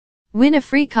Win a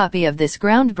free copy of this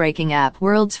groundbreaking app,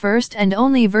 world's first and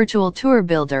only virtual tour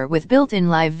builder with built-in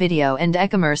live video and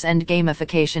eCommerce and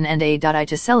gamification and AI.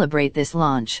 To celebrate this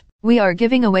launch, we are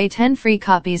giving away 10 free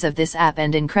copies of this app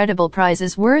and incredible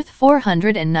prizes worth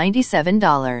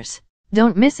 $497.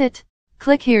 Don't miss it.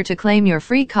 Click here to claim your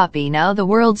free copy now. The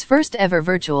world's first ever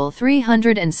virtual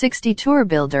 360 tour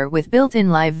builder with built-in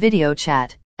live video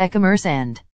chat, eCommerce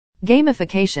and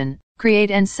gamification.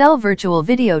 Create and sell virtual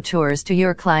video tours to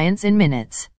your clients in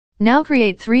minutes. Now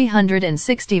create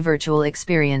 360 virtual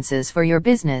experiences for your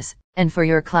business and for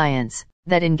your clients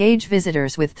that engage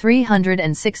visitors with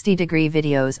 360-degree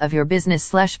videos of your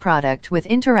business/product with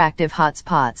interactive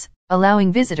hotspots,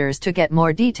 allowing visitors to get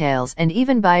more details and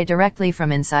even buy directly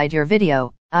from inside your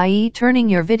video, i.e. turning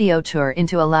your video tour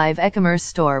into a live eCommerce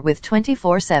store with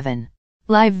 24/7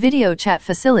 live video chat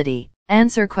facility.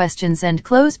 Answer questions and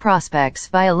close prospects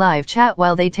via live chat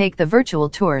while they take the virtual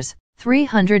tours.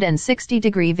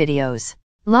 360-degree videos.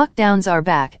 Lockdowns are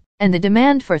back, and the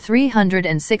demand for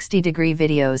 360-degree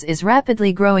videos is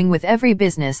rapidly growing, with every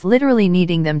business literally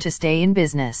needing them to stay in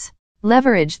business.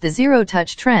 Leverage the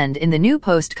zero-touch trend in the new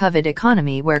post-COVID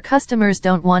economy where customers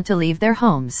don't want to leave their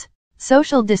homes.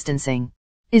 Social distancing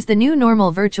is the new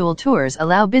normal. Virtual tours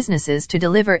allow businesses to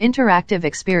deliver interactive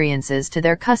experiences to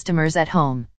their customers at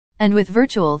home. And with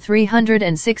virtual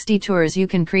 360 tours you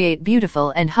can create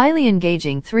beautiful and highly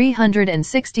engaging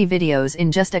 360 videos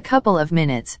in just a couple of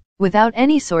minutes, without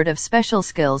any sort of special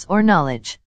skills or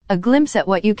knowledge. A glimpse at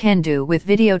what you can do with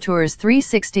Video Tours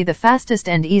 360, the fastest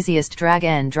and easiest drag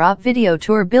and drop video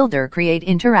tour builder. Create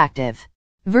interactive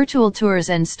virtual tours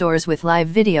and stores with live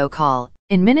video call.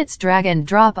 In minutes, drag and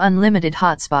drop unlimited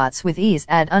hotspots with ease.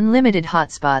 Add unlimited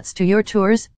hotspots to your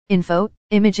tours, info,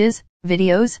 images,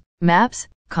 videos, maps,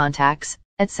 contacts,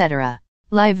 etc.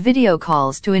 Live video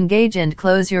calls to engage and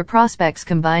close your prospects.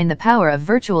 Combine the power of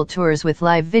virtual tours with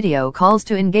live video calls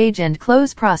to engage and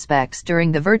close prospects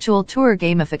during the virtual tour.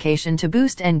 Gamification to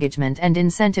boost engagement and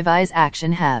incentivize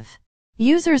action. Have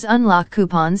users unlock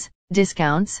coupons,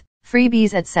 discounts,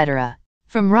 freebies, etc.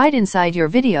 from right inside your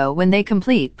video when they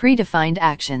complete predefined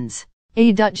actions.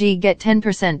 A.G. Get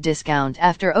 10% discount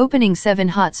after opening 7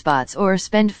 hotspots or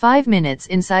spend 5 minutes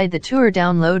inside the tour.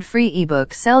 Download free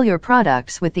ebook. Sell your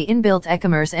products with the inbuilt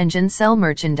eCommerce engine. Sell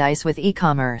merchandise with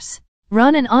eCommerce.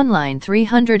 Run an online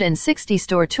 360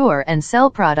 store tour and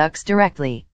sell products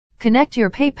directly. Connect your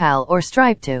PayPal or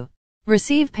Stripe to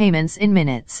receive payments in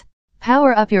minutes.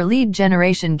 Power up your lead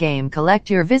generation game. Collect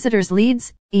your visitors'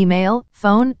 leads, email,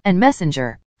 phone, and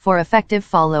messenger for effective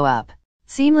follow-up.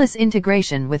 Seamless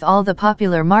integration with all the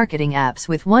popular marketing apps.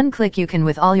 With one click you can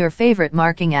with all your favorite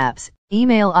marketing apps,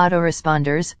 email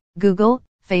autoresponders, Google,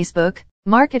 Facebook,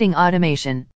 marketing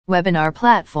automation, webinar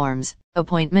platforms,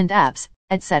 appointment apps,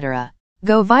 etc.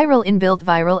 Go viral. Inbuilt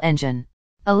viral engine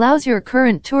allows your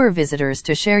current tour visitors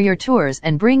to share your tours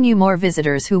and bring you more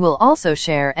visitors who will also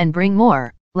share and bring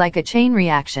more, like a chain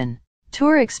reaction.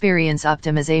 Tour experience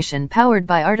optimization powered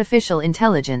by artificial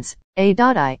intelligence,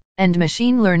 AI, and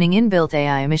machine learning. Inbuilt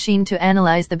AI machine to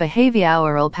analyze the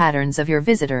behavioral patterns of your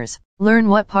visitors, learn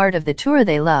what part of the tour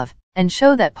they love, and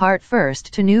show that part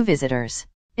first to new visitors.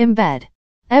 Embed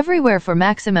everywhere for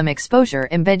maximum exposure.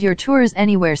 Embed your tours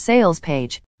anywhere. Sales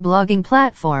page, blogging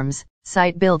platforms,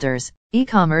 site builders,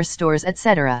 e-commerce stores,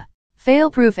 etc.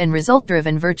 Fail-proof and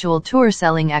result-driven virtual tour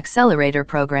selling accelerator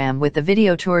program. With the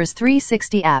Video Tours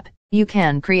 360 app, you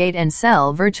can create and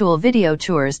sell virtual video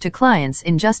tours to clients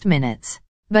in just minutes.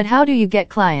 But how do you get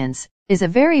clients, is a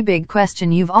very big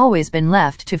question you've always been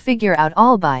left to figure out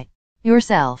all by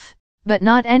yourself. But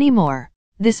not anymore.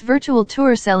 This virtual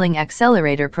tour selling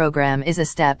accelerator program is a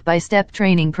step-by-step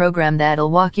training program that'll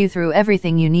walk you through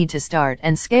everything you need to start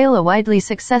and scale a widely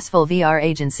successful VR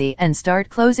agency and start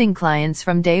closing clients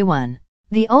from day one.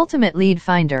 The ultimate lead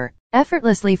finder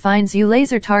effortlessly finds you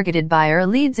laser-targeted buyer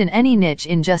leads in any niche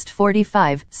in just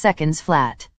 45 seconds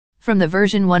flat. From the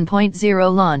version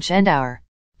 1.0 launch and our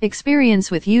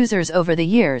experience with users over the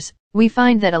years, we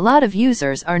find that a lot of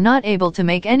users are not able to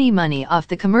make any money off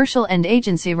the commercial and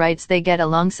agency rights they get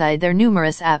alongside their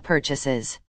numerous app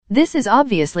purchases. This is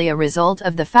obviously a result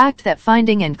of the fact that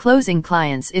finding and closing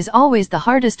clients is always the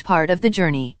hardest part of the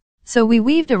journey. So we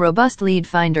weaved a robust lead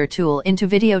finder tool into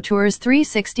Video Tours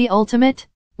 360 Ultimate.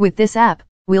 With this app,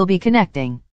 we'll be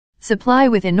connecting supply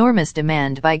with enormous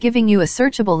demand by giving you a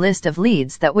searchable list of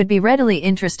leads that would be readily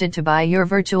interested to buy your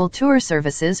virtual tour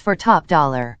services for top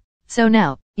dollar. So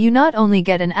now, you not only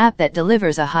get an app that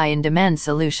delivers a high-in-demand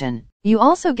solution, you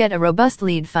also get a robust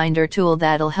lead finder tool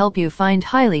that'll help you find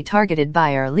highly targeted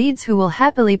buyer leads who will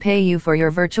happily pay you for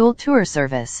your virtual tour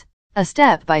service. A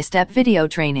step-by-step video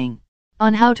training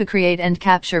on how to create and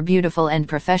capture beautiful and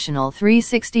professional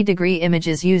 360-degree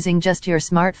images using just your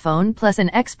smartphone, plus an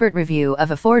expert review of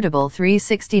affordable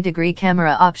 360-degree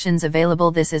camera options available.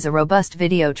 This is a robust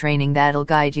video training that'll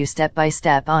guide you step by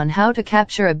step on how to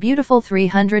capture a beautiful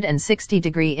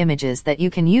 360-degree images that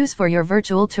you can use for your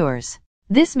virtual tours.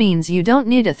 This means you don't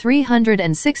need a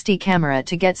 360 camera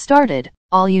to get started.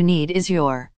 All you need is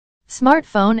your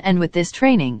smartphone, and with this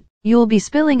training, you'll be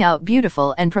spilling out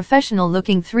beautiful and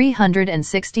professional-looking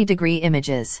 360-degree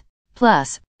images.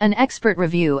 Plus, an expert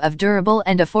review of durable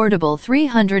and affordable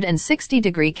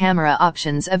 360-degree camera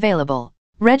options available.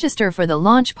 Register for the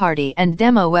launch party and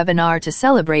demo webinar to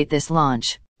celebrate this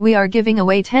launch. We are giving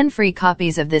away 10 free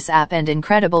copies of this app and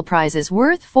incredible prizes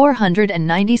worth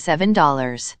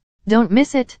 $497. Don't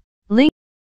miss it.